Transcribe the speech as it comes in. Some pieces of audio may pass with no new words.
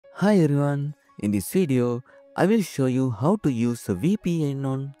Hi everyone, in this video, I will show you how to use a VPN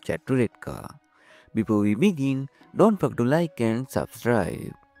on Chatruletka. Before we begin, don't forget to like and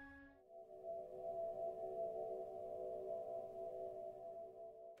subscribe.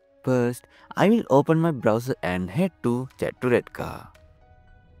 First, I will open my browser and head to Chatruletka.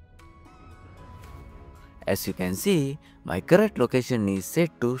 As you can see, my current location is set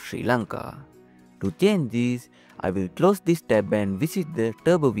to Sri Lanka. To change this, I will close this tab and visit the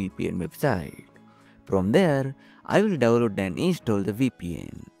Turbo VPN website. From there, I will download and install the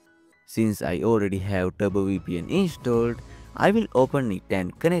VPN. Since I already have Turbo VPN installed, I will open it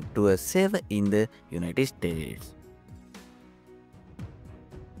and connect to a server in the United States.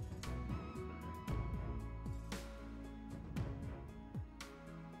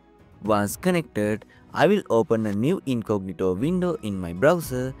 Once connected, I will open a new incognito window in my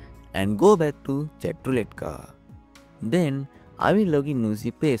browser and go back to Chatruletka. Then I will log in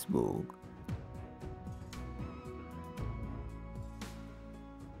using Facebook.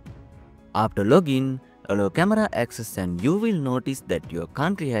 After login, allow camera access and you will notice that your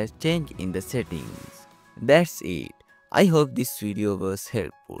country has changed in the settings. That's it. I hope this video was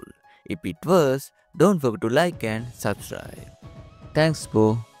helpful. If it was, don't forget to like and subscribe. Thanks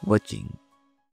for watching.